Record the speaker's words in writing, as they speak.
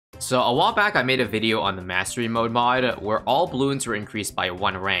So a while back I made a video on the Mastery Mode mod where all balloons were increased by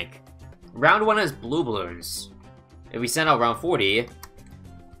 1 rank. Round 1 is blue balloons. If we send out round 40,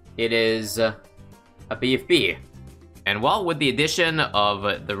 it is a BFB. And well, with the addition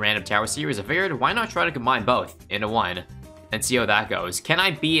of the random tower series, I figured why not try to combine both into one and see how that goes. Can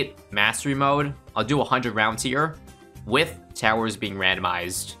I beat Mastery Mode? I'll do 100 rounds here with towers being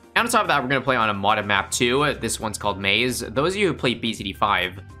randomized. And on top of that, we're going to play on a modded map too. This one's called Maze. Those of you who played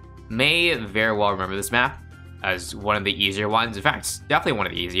BTD5 may very well remember this map as one of the easier ones. In fact, definitely one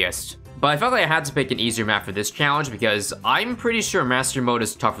of the easiest. But I felt like I had to pick an easier map for this challenge because I'm pretty sure Mastery Mode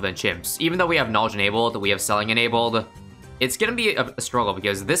is tougher than Chimps. Even though we have Knowledge enabled, we have Selling enabled, it's going to be a struggle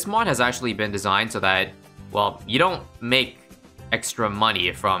because this mod has actually been designed so that, well, you don't make extra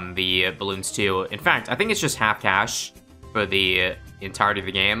money from the Bloons 2. In fact, I think it's just half cash for the entirety of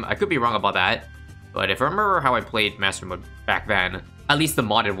the game. I could be wrong about that, but if I remember how I played Mastery Mode back then, at least the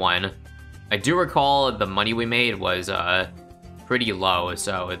modded one, I do recall the money we made was pretty low,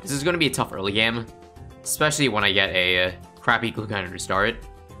 so this is going to be a tough early game, especially when I get a crappy glue gunner to start.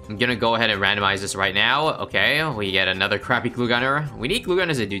 I'm gonna go ahead and randomize this right now. Okay, we get another crappy glue gunner. We need glue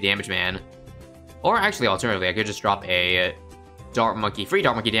gunners to do damage, man. Or actually, alternatively, I could just drop a dart monkey, free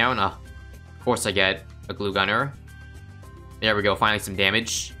dart monkey down. Of course I get a glue gunner. There we go, finally some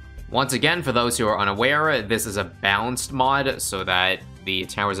damage. Once again, for those who are unaware, this is a balanced mod so that the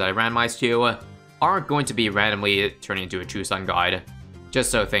towers that I randomized to aren't going to be randomly turning into a true sun god.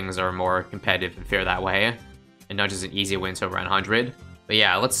 Just so things are more competitive and fair that way. And not just an easy win to around 100. But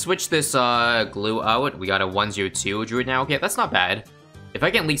yeah, let's switch this glue out. We got a 102 druid now. Okay, that's not bad. If I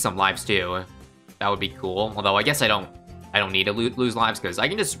can leak some lives too, that would be cool. Although I guess I don't need to lose lives because I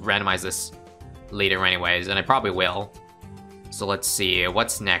can just randomize this later anyways, and I probably will. So let's see,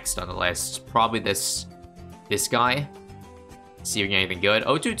 what's next on the list? Probably this guy. See if we get anything good.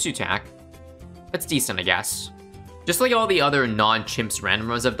 022 attack. That's decent, I guess. Just like all the other non-Chimps random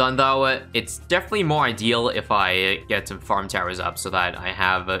runs I've done though, it's definitely more ideal if I get some farm towers up so that I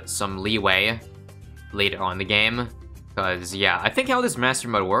have some leeway later on in the game. Because yeah, I think how this Master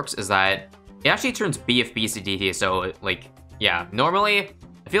Mode works is that it actually turns BFBs to DT, so like, yeah, normally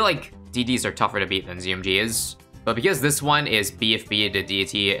I feel like DDs are tougher to beat than ZMGs. But because this one is BFB to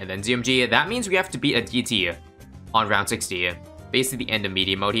DT and then ZMG, that means we have to beat a DT on round 60. Basically the end of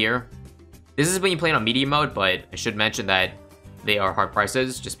medium mode here. This is when you play on medium mode, but I should mention that they are hard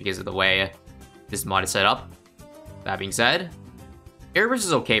prices just because of the way this mod is set up. That being said, Airburst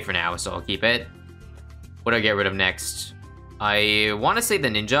is okay for now, so I'll keep it. What do I get rid of next? I want to say the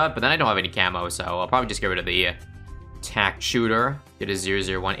Ninja, but then I don't have any camo, so I'll probably just get rid of the Tac Shooter. Get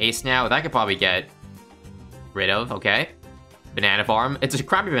a 001 Ace now. That could probably get rid of, okay. Banana Farm. It's a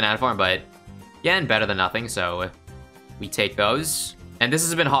crappy Banana Farm, but again, better than nothing, so we take those. And this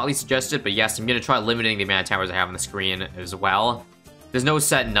has been hotly suggested, but yes, I'm going to try limiting the amount of towers I have on the screen as well. There's no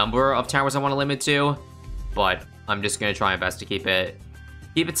set number of towers I want to limit to, but I'm just going to try my best to keep it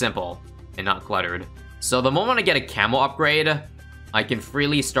simple and not cluttered. So the moment I get a camo upgrade, I can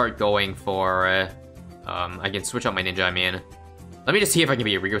freely start going for, I can switch out my ninja, I mean. Let me just see if I can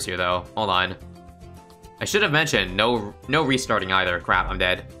be a Regos here, though. Hold on. I should have mentioned, no restarting either. Crap, I'm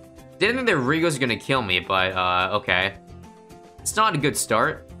dead. Didn't think the Regos were going to kill me, but, okay. It's not a good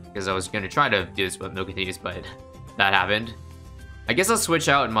start, because I was going to try to do this with no continues, but that happened. I guess I'll switch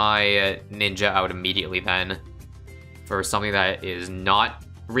out my ninja out immediately then for something that is not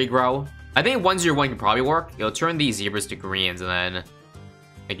regrow. I think 101 can probably work. It'll turn these zebras to greens, and then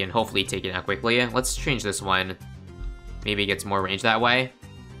I can hopefully take it out quickly. Let's change this one. Maybe it gets more range that way.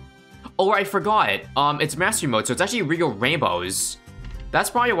 Oh, I forgot. It's Mastery Mode, so it's actually regrow rainbows.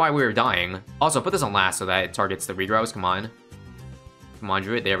 That's probably why we were dying. Also, put this on last so that it targets the regrows. Come on. Come on,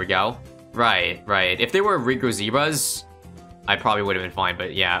 Druid. There we go. Right. If they were regrow zebras, I probably would have been fine,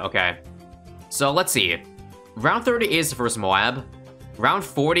 but yeah, okay. So, let's see. Round 30 is the first Moab. Round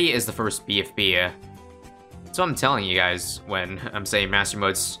 40 is the first BFB. That's what I'm telling you guys when I'm saying Master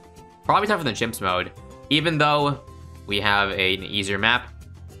Mode's probably tougher than Chimps Mode. Even though we have an easier map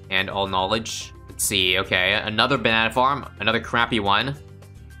and all knowledge. Let's see, okay. Another Banana Farm. Another crappy one.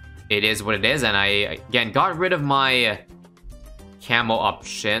 It is what it is, and I, again, got rid of my camo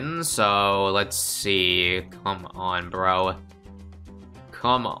option, so let's see. Come on, bro.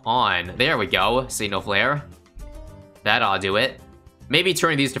 Come on. There we go. See, no flare. That ought to do it. Maybe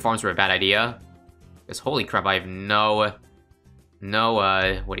turning these to farms were a bad idea. Because holy crap, I have no,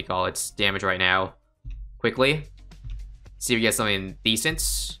 what do you call it, damage right now. Quickly. See if we get something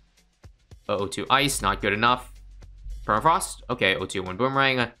decent. 002 Ice, not good enough. Permafrost? Okay, 021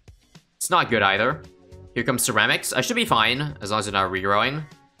 Boomerang. It's not good either. Here comes Ceramics. I should be fine, as long as they're not regrowing.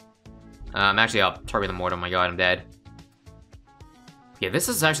 Actually, I'll target the mortar. Oh my god, I'm dead. Okay, this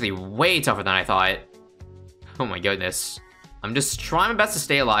is actually way tougher than I thought. Oh my goodness. I'm just trying my best to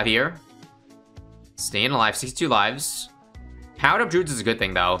stay alive here. Staying alive, 62 lives. Powered up druids is a good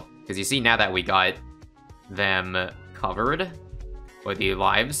thing, though. Because you see, now that we got them covered, or the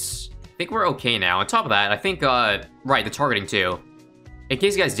lives, I think we're okay now. On top of that, I think, right, the targeting, too. In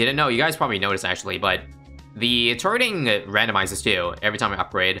case you guys didn't know, you guys probably noticed, actually, but the targeting randomizes, too, every time I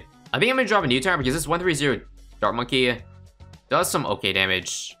upgrade. I think I'm gonna drop a new tower because this 130 Dart Monkey does some okay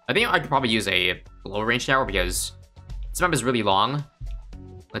damage. I think I could probably use a low range tower because this map is really long.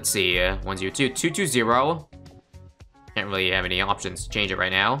 Let's see, 102, 220. Can't really have any options to change it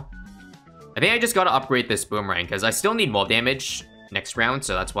right now. I think I just gotta upgrade this boomerang because I still need mob damage next round,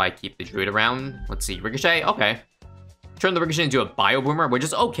 so that's why I keep the druid around. Let's see, ricochet, okay. Turn the ricochet into a bio boomer, which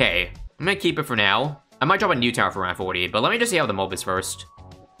is okay. I'm gonna keep it for now. I might drop a new tower for round 40, but let me just see how the mob is first.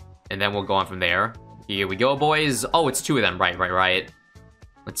 And then we'll go on from there. Here we go, boys. Oh, it's 2 of them. Right.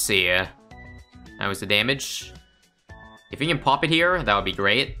 Let's see. That was the damage. If we can pop it here, that would be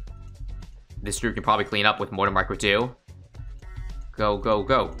great. This druid can probably clean up with Mortar Micro 2.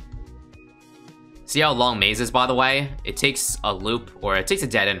 Go. See how long maze is, by the way? It takes a loop, or it takes a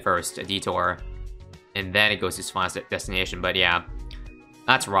dead end first, a detour. And then it goes to its final destination, but yeah.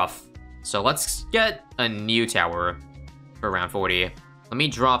 That's rough. So let's get a new tower for round 40. Let me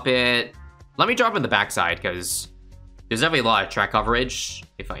drop it in the backside, because there's definitely a lot of track coverage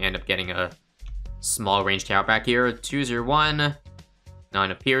if I end up getting a small range tower back here. 201. Not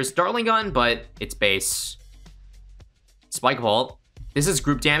enough pierce. Dartling gun, but it's base. Spike Bolt. This is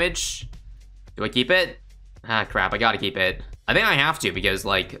group damage. Do I keep it? Ah, crap. I gotta keep it. I think I have to, because,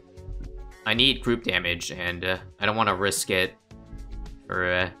 like, I need group damage, and I don't want to risk it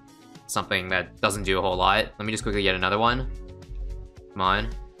for something that doesn't do a whole lot. Let me just quickly get another one. Come on.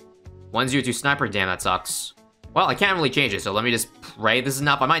 102 sniper, damn, that sucks. Well, I can't really change it, so let me just pray this is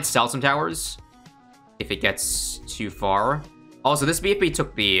enough. I might sell some towers if it gets too far. Also, this BFB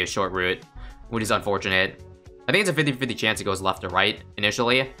took the short route, which is unfortunate. I think it's a 50-50 chance it goes left or right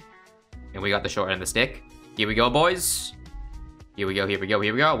initially. And we got the short end of the stick. Here we go, boys. Here we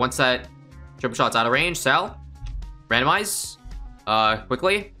go. Once that triple shot's out of range, sell. Randomize.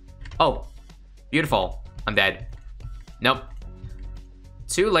 Quickly. Oh, beautiful. I'm dead. Nope.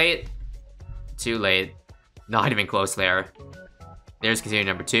 Too late. Not even close there. There's continuing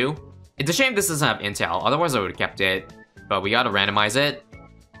number 2. It's a shame this doesn't have intel. Otherwise, I would have kept it. But we gotta randomize it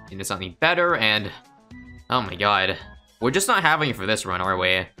into something better. And oh my god, we're just not having it for this run, are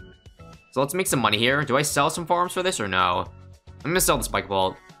we? So let's make some money here. Do I sell some farms for this or no? I'm gonna sell the Spike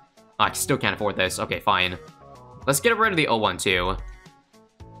Bolt. Oh, I still can't afford this. Okay, fine. Let's get rid of the 012.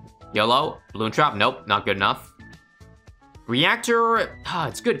 YOLO. Balloon Trap. Nope, not good enough. Reactor,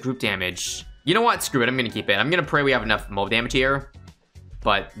 it's good group damage. You know what? Screw it, I'm gonna keep it. I'm gonna pray we have enough mob damage here.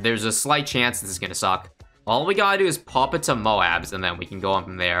 But there's a slight chance this is gonna suck. All we gotta do is pop it to Moabs, and then we can go on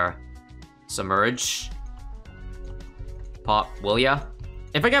from there. Submerge. Pop, will ya?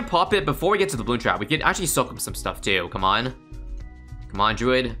 If I can pop it before we get to the Balloon Trap, we could actually soak up some stuff too. Come on. Come on,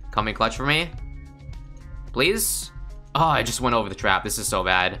 Druid. Come in clutch for me. Please? Oh, I just went over the trap. This is so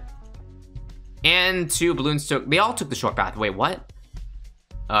bad. And 2 balloons they all took the short path. Wait, what?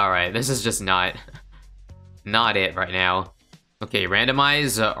 Alright, this is just not it right now. Okay,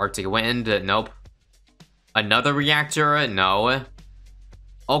 randomize, Arctic Wind, nope. Another reactor, no.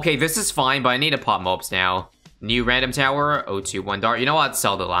 Okay, this is fine, but I need to pop mobs now. New random tower, 021 dart. You know what?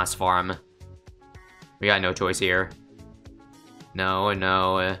 Sell the last farm. We got no choice here. No. You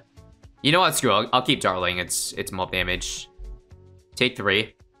know what? Screw it. I'll keep dartling. It's mob damage. Take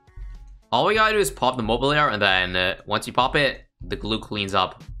 3. All we gotta do is pop the mobile layer, and then once you pop it, the glue cleans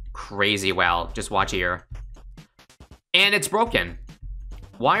up crazy well. Just watch here. And it's broken.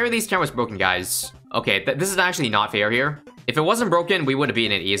 Why are these cameras broken, guys? Okay, this is actually not fair here. If it wasn't broken, we would have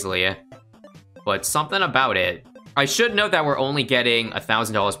beaten it easily. But something about it. I should note that we're only getting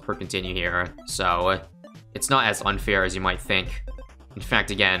 $1,000 per continue here, so it's not as unfair as you might think. In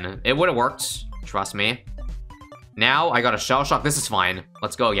fact, again, it would have worked. Trust me. Now, I got a shell shock. This is fine.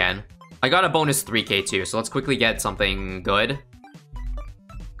 Let's go again. I got a bonus 3k too, so let's quickly get something good.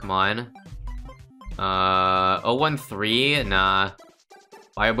 Come on. 013, nah.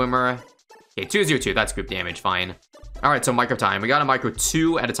 Bio Boomer. Okay, 202, that's group damage, fine. Alright, so micro time. We got a micro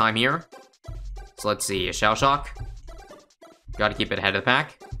 2 at a time here. So let's see, a shell shock. Gotta keep it ahead of the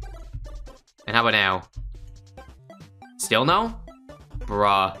pack. And how about now? Still no?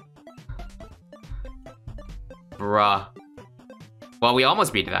 Bruh. Well, we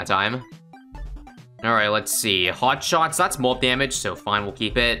almost beat it that time. Alright, let's see. Hot shots, that's mob damage, so fine, we'll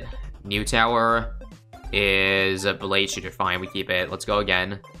keep it. New tower is a blade shooter. Fine, we keep it. Let's go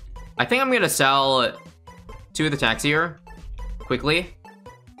again. I think I'm gonna sell 2 of the attacks here. Quickly.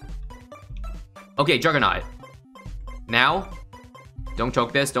 Okay, Juggernaut. Now. Don't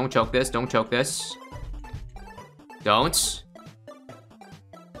choke this, don't choke this, don't choke this. Don't.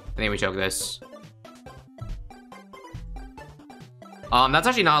 I think we choke this. That's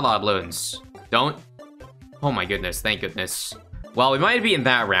actually not a lot of balloons. Don't. Oh my goodness, thank goodness. Well, we might be in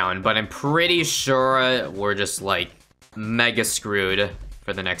that round, but I'm pretty sure we're just, like, mega screwed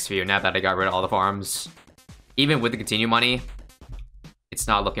for the next few, now that I got rid of all the farms. Even with the continue money, it's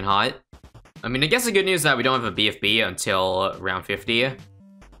not looking hot. I mean, I guess the good news is that we don't have a BFB until round 50.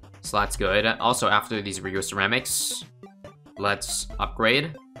 So that's good. Also, after these Rigo Ceramics, let's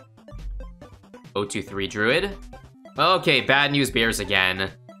upgrade. 023 Druid. Okay, bad news bears again.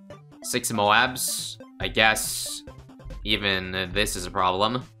 6 Moabs. I guess even this is a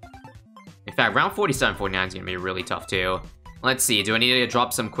problem. In fact, round 47, 49 is going to be really tough too. Let's see, do I need to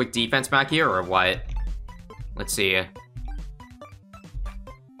drop some quick defense back here or what? Let's see.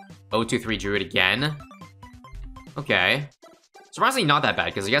 023 Druid again. Okay. Surprisingly not that bad,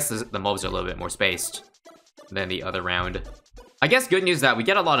 because I guess the mobs are a little bit more spaced than the other round. I guess good news is that we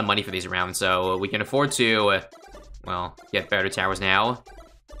get a lot of money for these rounds, so we can afford to, well, get better towers now.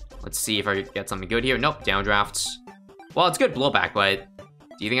 Let's see if I get something good here. Nope, downdrafts. Well, it's good blowback, but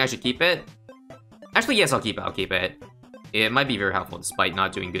do you think I should keep it? Actually, yes, I'll keep it. I'll keep it. It might be very helpful despite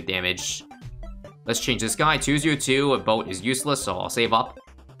not doing good damage. Let's change this guy. 202, a boat is useless, so I'll save up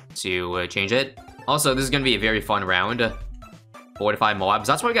to change it. Also, this is going to be a very fun round. 4 to 5 Moabs.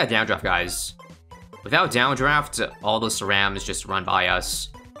 That's why we got downdraft, guys. Without downdraft, all the Cerams just run by us.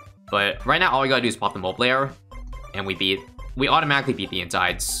 But right now, all we gotta do is pop the mob layer, and we automatically beat the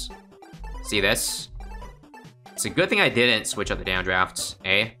insides. See this? It's a good thing I didn't switch out the downdrafts,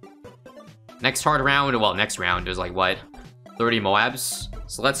 eh? Next hard round, well, next round is like, what? 30 Moabs.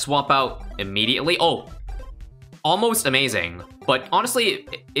 So let's swap out immediately. Oh! Almost amazing. But honestly,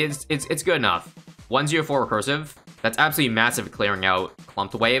 it's good enough. 104 recursive. That's absolutely massive at clearing out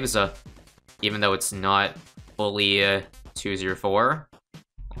clumped waves, even though it's not fully 204.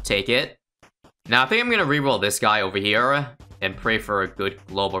 I'll take it. Now, I think I'm gonna reroll this guy over here and pray for a good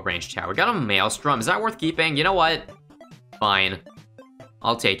global range tower. Got a Maelstrom. Is that worth keeping? You know what? Fine.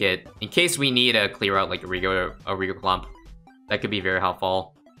 I'll take it. In case we need to clear out like a Rigo clump. That could be very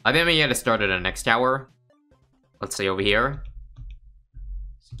helpful. I think I'm gonna start at a next tower. Let's say over here.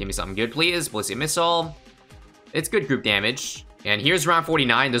 Give me something good, please. Ballistic Missile. It's good group damage. And here's round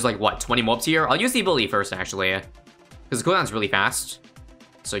 49. There's like, what, 20 mobs here? I'll use the ability first, actually. Because the cooldown's really fast.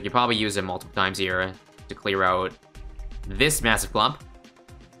 So you can probably use it multiple times here to clear out this massive clump.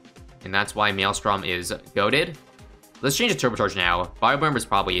 And that's why Maelstrom is goated. Let's change the turbocharge now. Biobomb is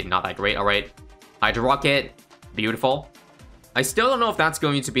probably not that great. Alright. Hydro Rocket. Beautiful. I still don't know if that's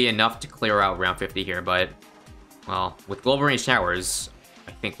going to be enough to clear out round 50 here, but... well, with global range towers,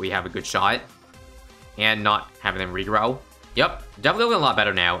 I think we have a good shot. And not having them regrow. Yep, definitely looking a lot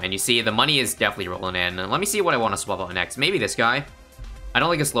better now. And you see, the money is definitely rolling in. Let me see what I want to swap out next. Maybe this guy. I don't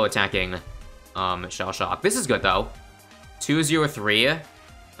like a slow attacking Shell Shock. This is good, though. 203.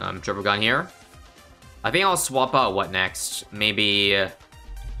 Turbo Gun here. I think I'll swap out what next? Maybe...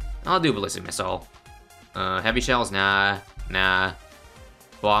 I'll do Ballistic Missile. Heavy Shells? Nah.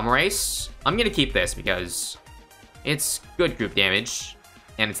 Bomb Race? I'm gonna keep this because it's good group damage.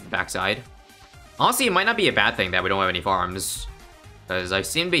 And it's the backside. Honestly, it might not be a bad thing that we don't have any farms. Because I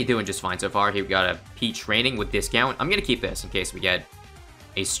seem to be doing just fine so far. Here we got a Peach Training with discount. I'm gonna keep this in case we get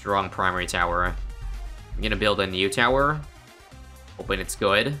a strong primary tower. I'm gonna build a new tower. Hoping it's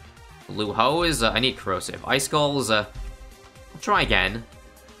good. Blue Hose. I need Corrosive. Ice Skulls. I'll try again.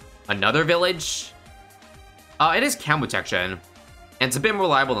 Another village. It is Cam Protection. And it's a bit more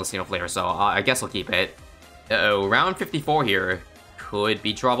reliable than Single Flare, so I guess I'll keep it. Uh-oh, round 54 here. Could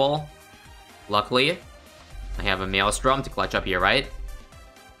be trouble. Luckily, I have a Maelstrom to clutch up here, right?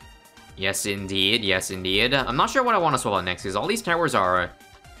 Yes, indeed. Yes, indeed. I'm not sure what I want to swap out next, because all these towers are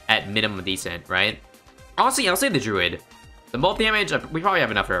at minimum decent, right? Honestly, I'll say the Druid. The bolt damage, we probably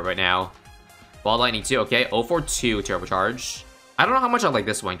have enough for it right now. Ball Lightning too, okay. 042 Turbocharge. I don't know how much I like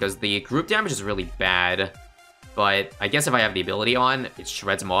this one, because the group damage is really bad. But I guess if I have the ability on, it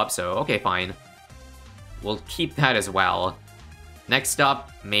shreds them all up, so okay, fine. We'll keep that as well. Next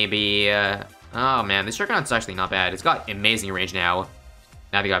up, maybe... oh man, this Juggernaut's actually not bad. It's got amazing range now.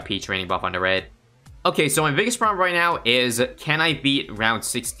 Now they got Peach Training buff under it. Okay, so my biggest problem right now is, can I beat round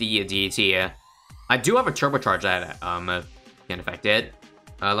 60 DT? I do have a turbocharge that can affect it.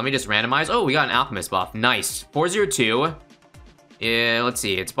 Let me just randomize. Oh, we got an Alchemist buff. Nice. 402. Let's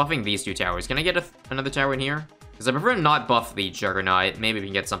see. It's buffing these 2 towers. Can I get another tower in here? Because I prefer not buff the Juggernaut. Maybe we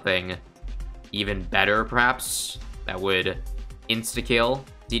can get something even better, perhaps. That would insta-kill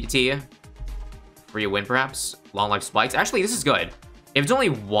DDT. Free win, perhaps. Long life spikes. Actually, this is good. If it's only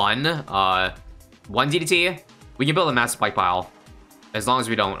one DDT, we can build a massive spike pile. As long as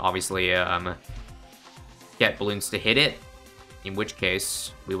we don't, obviously, get balloons to hit it. In which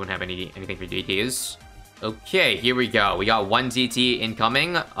case, we wouldn't have anything for DDTs. Okay, here we go. We got 1 DT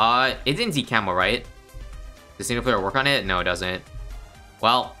incoming. It didn't decamo, right? Does single player work on it? No, it doesn't.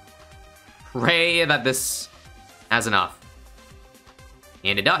 Well, pray that this has enough.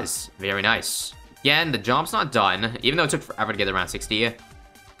 And it does. Very nice. Again, the job's not done, even though it took forever to get around 60.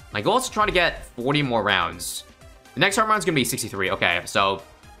 My goal is to try to get 40 more rounds. The next hard round's gonna be 63. Okay, so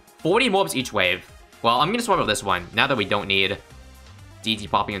 40 mobs each wave. Well, I'm gonna swap out this one, now that we don't need DT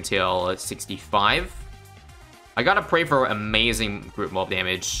popping until 65. I gotta pray for amazing group mob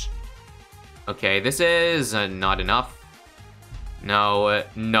damage. Okay, this is not enough. No,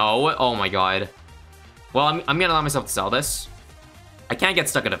 no, oh my god. Well, I'm gonna allow myself to sell this. I can't get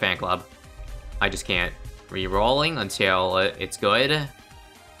stuck at a fan club. I just can't. Re-rolling until it's good.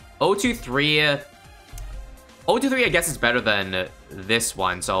 023, I guess it's better than this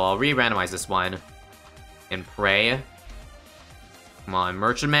one, so I'll re-randomize this one. And pray. Come on,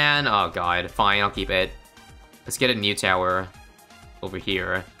 Merchant Man. Oh god, fine, I'll keep it. Let's get a new tower over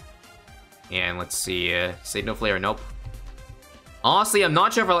here. And let's see, Signal Flare, nope. Honestly, I'm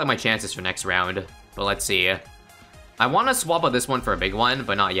not sure if I like my chances for next round, but let's see. I want to swap out this one for a big one,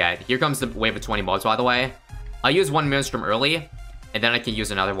 but not yet. Here comes the wave of 20 mobs, by the way. I'll use one Maelstrom early, and then I can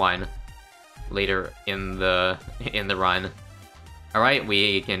use another one later in the run. Alright,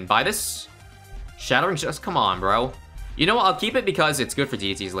 we can buy this. Shattering, just come on, bro. You know what, I'll keep it because it's good for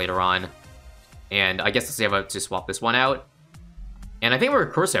DTs later on. And I guess let's save up to swap this one out. And I think we're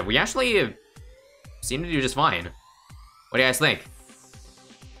recursive. We actually seem to do just fine. What do you guys think?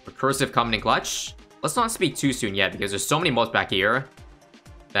 Recursive coming in clutch? Let's not speak too soon yet, because there's so many mobs back here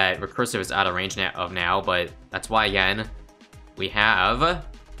that recursive is out of range now, but that's why, again, we have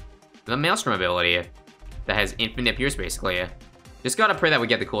the Maelstrom ability that has infinite pierce, basically. Just gotta pray that we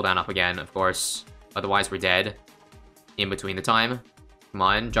get the cooldown up again, of course. Otherwise, we're dead in between the time. Come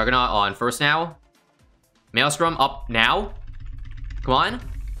on, Juggernaut on first now. Maelstrom up now. Come on.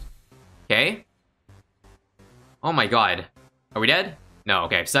 Okay. Oh my god. Are we dead? No,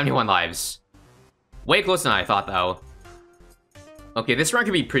 okay, 71 lives. Way closer than I thought, though. Okay, this round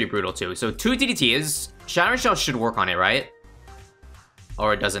could be pretty brutal, too. So, 2 DDTs. Shattering Shell should work on it, right?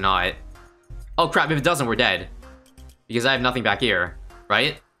 Or does it not? Oh, crap, if it doesn't, we're dead. Because I have nothing back here,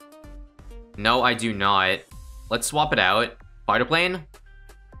 right? No, I do not. Let's swap it out. Fighter plane?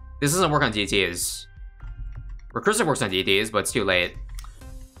 This doesn't work on DDTs. Recursive works on DDTs, but it's too late.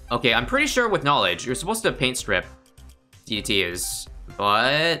 Okay, I'm pretty sure with knowledge, you're supposed to paint strip DDTs,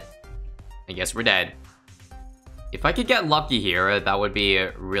 but I guess we're dead. If I could get lucky here, that would be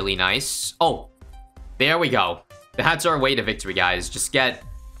really nice. Oh, there we go. That's our way to victory, guys. Just get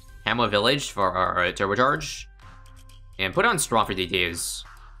Camo Village for our turbocharge, and put on Strong for DTs,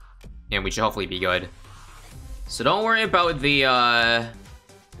 and we should hopefully be good. So don't worry about the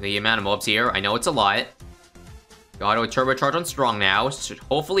amount of mobs here. I know it's a lot. Got to turbocharge on Strong now. Should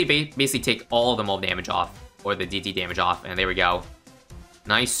hopefully basically take all the mob damage off, or the DT damage off, and there we go.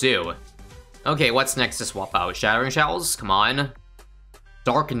 Nice, Sue. Okay, what's next to swap out? Shattering Shells? Come on.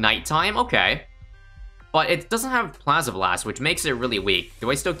 Dark Nighttime? Okay. But it doesn't have Plaza Blast, which makes it really weak. Do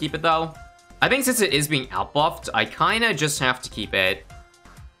I still keep it, though? I think since it is being outbuffed, I kind of just have to keep it.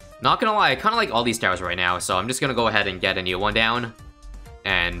 Not gonna lie, I kind of like all these towers right now, so I'm just gonna go ahead and get a new one down.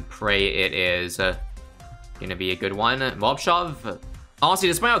 And pray it is gonna be a good one. Mob Shove? Honestly,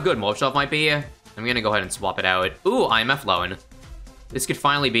 despite how good Mob Shove might be, I'm gonna go ahead and swap it out. Ooh, IMF loan. This could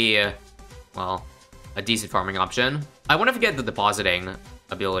finally be, well, a decent farming option. I want to forget the depositing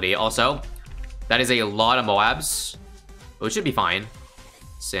ability also. That is a lot of Moabs, but it should be fine,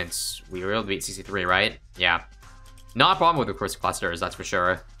 since we were able to beat 63, right? Yeah. Not a problem with the recursive clusters, that's for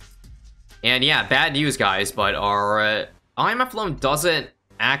sure. And yeah, bad news, guys, but our IMF loan doesn't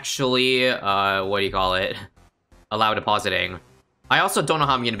actually, what do you call it, allow depositing. I also don't know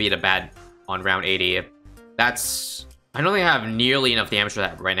how I'm going to beat a bad on round 80. That's... I don't think I have nearly enough damage for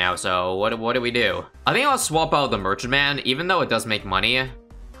that right now, so what do we do? I think I'll swap out the Merchant Man, even though it does make money.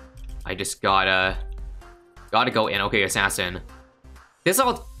 I just gotta go in. Okay, Assassin. This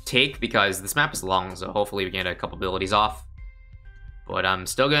I'll take because this map is long, so hopefully we can get a couple abilities off. But I'm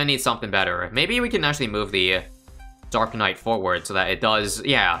still gonna need something better. Maybe we can actually move the Dark Knight forward so that it does,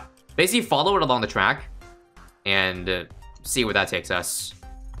 yeah, basically follow it along the track and see where that takes us.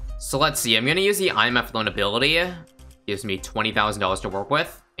 So let's see, I'm gonna use the IMF loan ability. Gives me $20,000 to work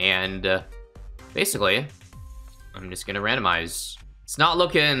with, and basically, I'm just gonna randomize. It's not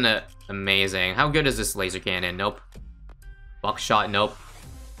looking amazing. How good is this laser cannon? Nope. Buckshot, nope.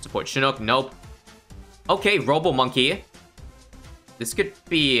 Support Chinook, nope. Okay, Robo Monkey. This could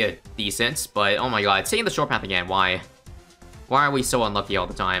be decent, but oh my god, it's taking the short path again. Why? Why are we so unlucky all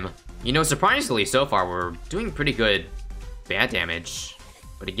the time? You know, surprisingly, so far, we're doing pretty good bad damage.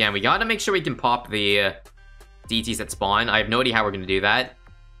 But again, we gotta make sure we can pop the DTs that spawn. I have no idea how we're gonna do that.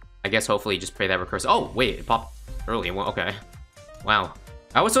 I guess hopefully just pray that recurs. Oh, wait, it popped early. Well, okay. Wow.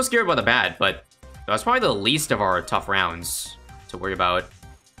 I was so scared about the bad, but that was probably the least of our tough rounds to worry about.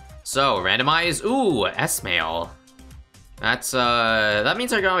 So, randomize. Ooh, S-mail. That's, that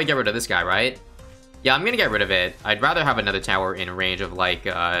means I gotta get rid of this guy, right? Yeah, I'm gonna get rid of it. I'd rather have another tower in range of, like,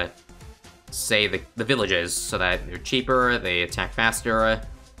 say, the villages, so that they're cheaper, they attack faster,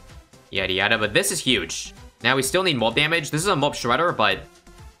 yada yada, but this is huge. Now, we still need mob damage. This is a mob shredder, but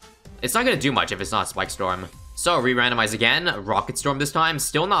it's not gonna do much if it's not Spike Storm. So, re-randomize again. Rocket Storm this time.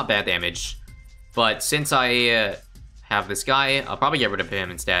 Still not bad damage. But since I have this guy, I'll probably get rid of him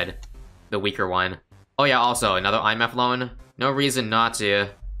instead. The weaker one. Oh yeah, also, another IMF loan. No reason not to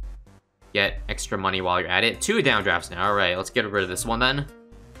get extra money while you're at it. 2 downdrafts now. Alright, let's get rid of this one then.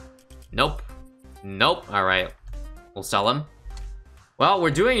 Nope. Nope. Alright. We'll sell him. Well,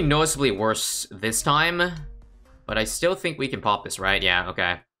 we're doing noticeably worse this time. But I still think we can pop this, right? Yeah,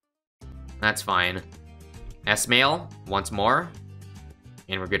 okay. That's fine. S-mail, once more.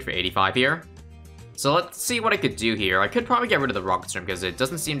 And we're good for 85 here. So let's see what I could do here. I could probably get rid of the Rocket Storm, because it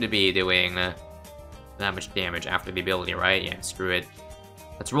doesn't seem to be doing that much damage after the ability, right? Yeah, screw it.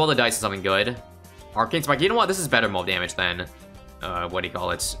 Let's roll the dice on something good. Arcane Spike. You know what? This is better mob damage than, what do you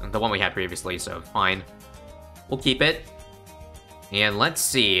call it? The one we had previously, so fine. We'll keep it. And let's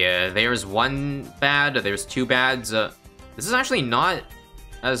see. There's 1 bad. There's 2 bads. This is actually not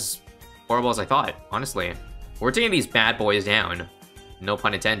as horrible as I thought, honestly. We're taking these bad boys down. No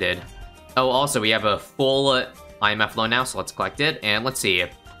pun intended. Oh, also, we have a full IMF loan now, so let's collect it. And let's see.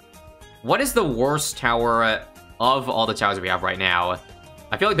 What is the worst tower of all the towers we have right now?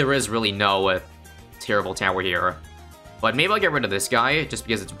 I feel like there is really no terrible tower here. But maybe I'll get rid of this guy, just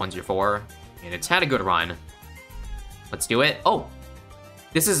because it's 1-4. And it's had a good run. Let's do it. Oh!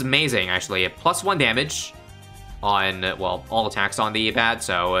 This is amazing, actually. +1 damage on, well, all attacks on the bad,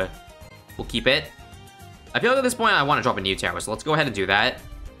 so we'll keep it. I feel like at this point I want to drop a new tower, so let's go ahead and do that.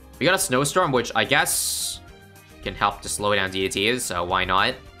 We got a Snowstorm, which I guess can help to slow down DTs, so why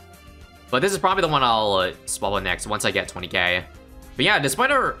not? But this is probably the one I'll swallow next once I get 20k. But yeah,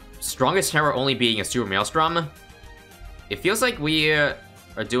 despite our strongest tower only being a Super Maelstrom, it feels like we are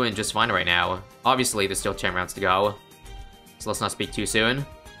doing just fine right now. Obviously, there's still 10 rounds to go, so let's not speak too soon.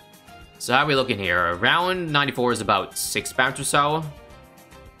 So how are we looking here? Round 94 is about 6 bouts or so.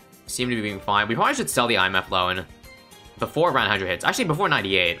 Seem to be being fine. We probably should sell the IMF loan before round 100 hits. Actually, before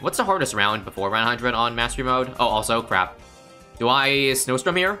 98. What's the hardest round before round 100 on Mastery Mode? Oh, also, crap. Do I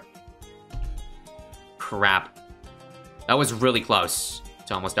Snowstorm here? Crap. That was really close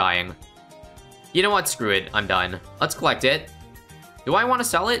to almost dying. You know what? Screw it. I'm done. Let's collect it. Do I want to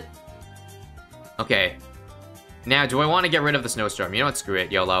sell it? Okay. Now, do I want to get rid of the Snowstorm? You know what? Screw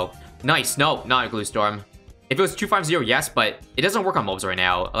it. YOLO. Nice. No, not a Glue Storm. If it was 250, yes, but it doesn't work on mobs right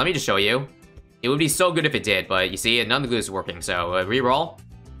now. Let me just show you. It would be so good if it did, but you see, none of the glue is working, so reroll.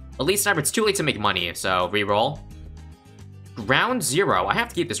 Elite Sniper, it's too late to make money, so reroll. Round 0. I have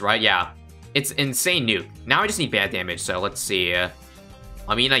to keep this, right? Yeah. It's insane nuke. Now I just need bad damage, so let's see.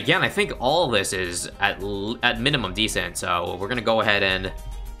 I mean, again, I think all of this is at minimum decent, so we're gonna go ahead and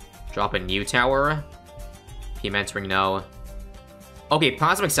drop a new tower. PM entering, no. Okay,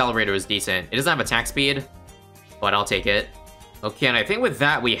 Plasma Accelerator is decent. It doesn't have attack speed, but I'll take it. Okay, and I think with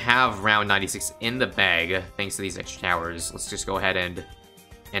that, we have round 96 in the bag, thanks to these extra towers. Let's just go ahead and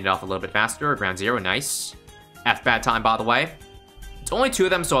end it off a little bit faster. Ground 0, nice. F-bad time, by the way. It's only 2 of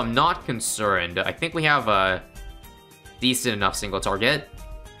them, so I'm not concerned. I think we have a decent enough single target.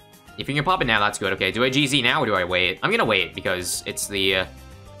 If you can pop it now, that's good. Okay, do I GZ now, or do I wait? I'm gonna wait, because it's the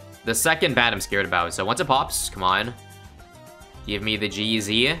second bad I'm scared about. So once it pops, come on. Give me the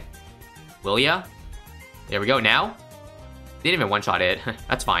GZ. Will ya? There we go, now. Didn't even one-shot it.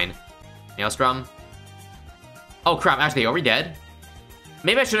 That's fine. Maelstrom. Oh, crap. Actually, are we dead?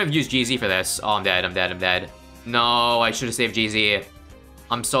 Maybe I shouldn't have used GZ for this. Oh, I'm dead. I'm dead. I'm dead. No, I should have saved GZ.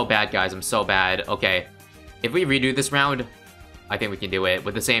 I'm so bad, guys. I'm so bad. Okay. If we redo this round, I think we can do it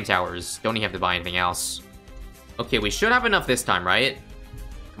with the same towers. Don't even have to buy anything else. Okay, we should have enough this time, right?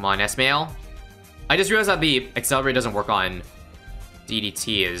 Come on, S-Mail. I just realized that the accelerator doesn't work on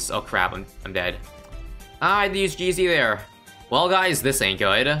DDTs. Oh crap, I'm dead. I had to use GZ there. Well guys, this ain't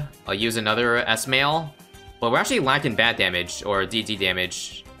good. I'll use another S-mail. But we're actually lacking bat damage, or DT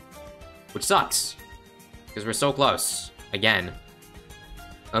damage. Which sucks. Because we're so close. Again.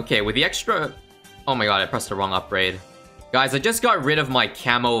 Okay, with the extra... Oh my god, I pressed the wrong upgrade. Guys, I just got rid of my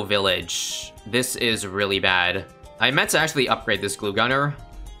camo village. This is really bad. I meant to actually upgrade this glue gunner.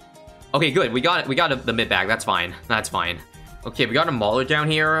 Okay, good. We got the mid bag. That's fine. That's fine. Okay, we got a mauler down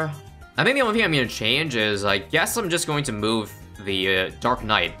here. I think the only thing I'm going to change is, I guess I'm just going to move the Dark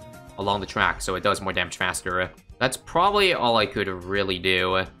Knight along the track so it does more damage faster. That's probably all I could really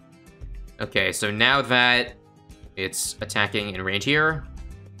do. Okay, so now that it's attacking in range here,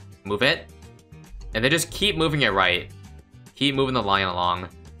 move it. And then just keep moving it right. Keep moving the line along.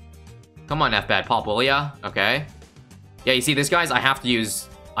 Come on, F-Bad, pop, will ya? Okay. Yeah, you see, this guy's, I have to use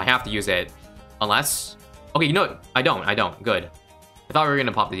it. Unless... Okay, no, I don't. Good. I thought we were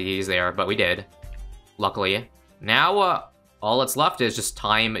gonna pop the DDs there, but we did. Luckily. Now, all that's left is just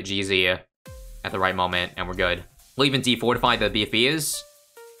time GZ at the right moment, and we're good. We'll even defortify the BFBs.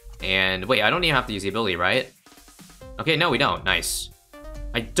 And, wait, I don't even have to use the ability, right? Okay, no, we don't. Nice.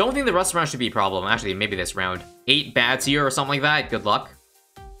 I don't think the rest of the round should be a problem. Actually, maybe this round. 8 bats here or something like that. Good luck.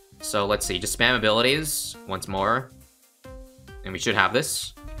 So, let's see. Just spam abilities once more. And we should have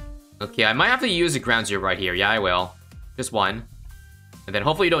this. Okay, I might have to use a ground zero right here. Yeah, I will. Just one. And then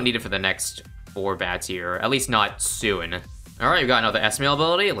hopefully you don't need it for the next 4 bats here. At least not soon. Alright, we got another S-mail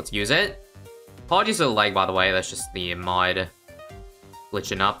ability. Let's use it. Apologies for the lag, by the way. That's just the mod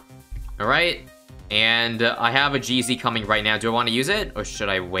glitching up. Alright. And I have a GZ coming right now. Do I want to use it? Or should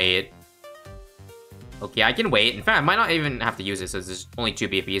I wait? Okay, I can wait. In fact, I might not even have to use it since there's only 2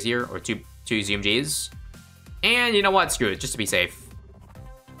 BFBs here. Or 2 Zoom Gs. And you know what? Screw it. Just to be safe.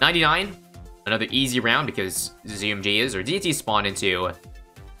 99. Another easy round because Zoom Gs or DT spawn into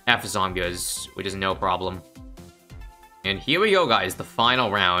F Zongas, which is no problem. And here we go, guys. The final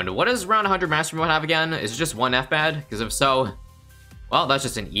round. What does round 100 Master Mode have again? Is it just 1 F-Bad? Because if so, well, that's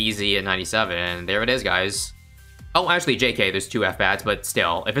just an easy 97. And there it is, guys. Oh, actually, JK, there's 2 F-Bads, but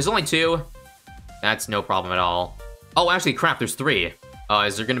still. If there's only 2, that's no problem at all. Oh, actually, crap, there's 3.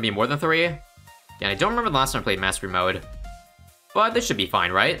 Is there going to be more than 3? Yeah, I don't remember the last time I played Mastery Mode. But this should be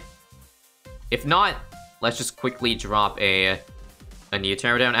fine, right? If not, let's just quickly drop a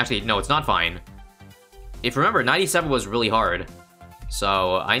Neotero down. Actually, no, it's not fine. If you remember, 97 was really hard.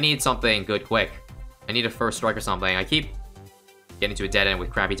 So, I need something good quick. I need a first strike or something. I keep getting to a dead end with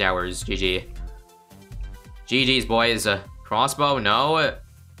crappy towers. GG. GG's, boys. Crossbow, no.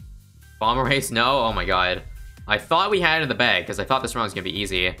 Bomber race, no. Oh my god. I thought we had it in the bag, because I thought this round was going to be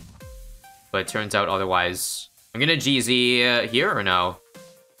easy. But it turns out otherwise. I'm gonna GZ here or no?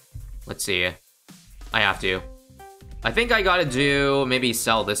 Let's see. I have to. I think I gotta do maybe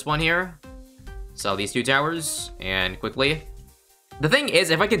sell this one here. Sell these 2 towers and quickly. The thing is,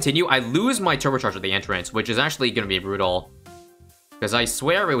 if I continue, I lose my turbocharger at the entrance, which is actually gonna be brutal. Because I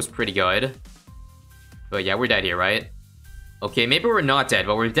swear it was pretty good. But yeah, we're dead here, right? Okay, maybe we're not dead,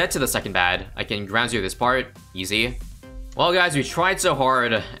 but we're dead to the second bad. I can ground zero this part. Easy. Well, guys, we tried so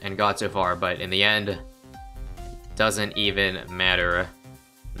hard and got so far, but in the end... doesn't even matter.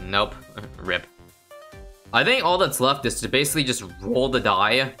 Nope. Rip. I think all that's left is to basically just roll the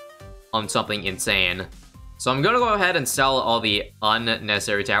die on something insane. So I'm gonna go ahead and sell all the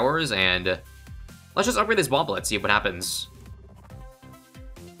unnecessary towers, and let's just upgrade this bomb bullet, see what happens.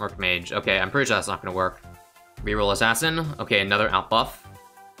 Merc Mage. Okay, I'm pretty sure that's not gonna work. Reroll Assassin. Okay, another out buff.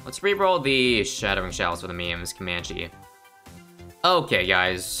 Let's reroll the Shattering Shells for the memes. Comanche. Okay,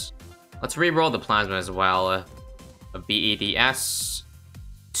 guys. Let's reroll the Plasma as well. A BEDS.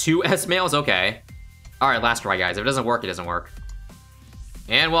 2 S-mails? Okay. Alright, last try, guys. If it doesn't work, it doesn't work.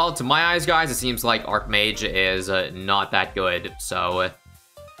 And, well, to my eyes, guys, it seems like Archmage is not that good. So,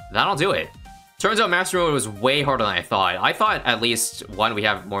 that'll do it. Turns out Master Mode was way harder than I thought. I thought at least, one, we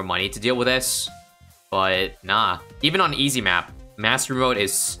have more money to deal with this. But, nah. Even on easy map, Master Mode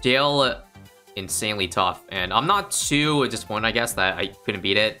is still insanely tough. And I'm not too disappointed, I guess, that I couldn't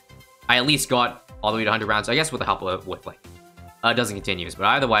beat it. I at least got all the way to 100 rounds, I guess with the help of with like dozen continues. But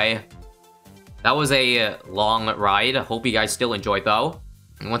either way, that was a long ride. Hope you guys still enjoyed though.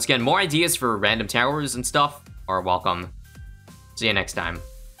 And once again, more ideas for random towers and stuff are welcome. See you next time.